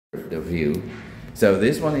the view. So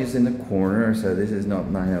this one is in the corner, so this is not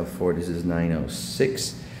 904, this is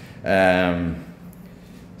 906.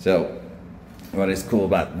 So what is cool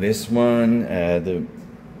about this one, the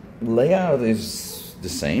layout is the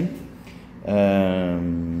same.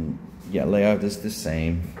 Yeah, layout is the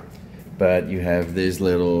same, but you have this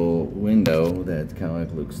little window that kind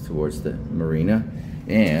of looks towards the marina,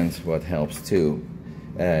 and what helps too,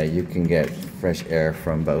 you can get fresh air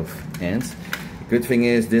from both ends. Good thing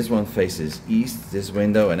is this one faces east, this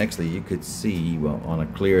window, and actually you could see, well, on a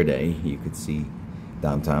clear day you could see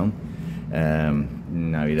downtown.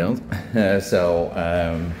 Now you don't.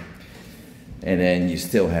 And then you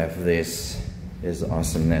still have this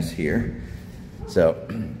awesomeness here. So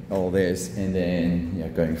all this, and then you're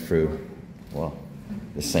going through, well,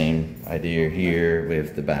 the same idea here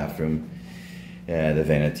with the bathroom, the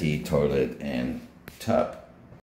vanity, toilet, and tub.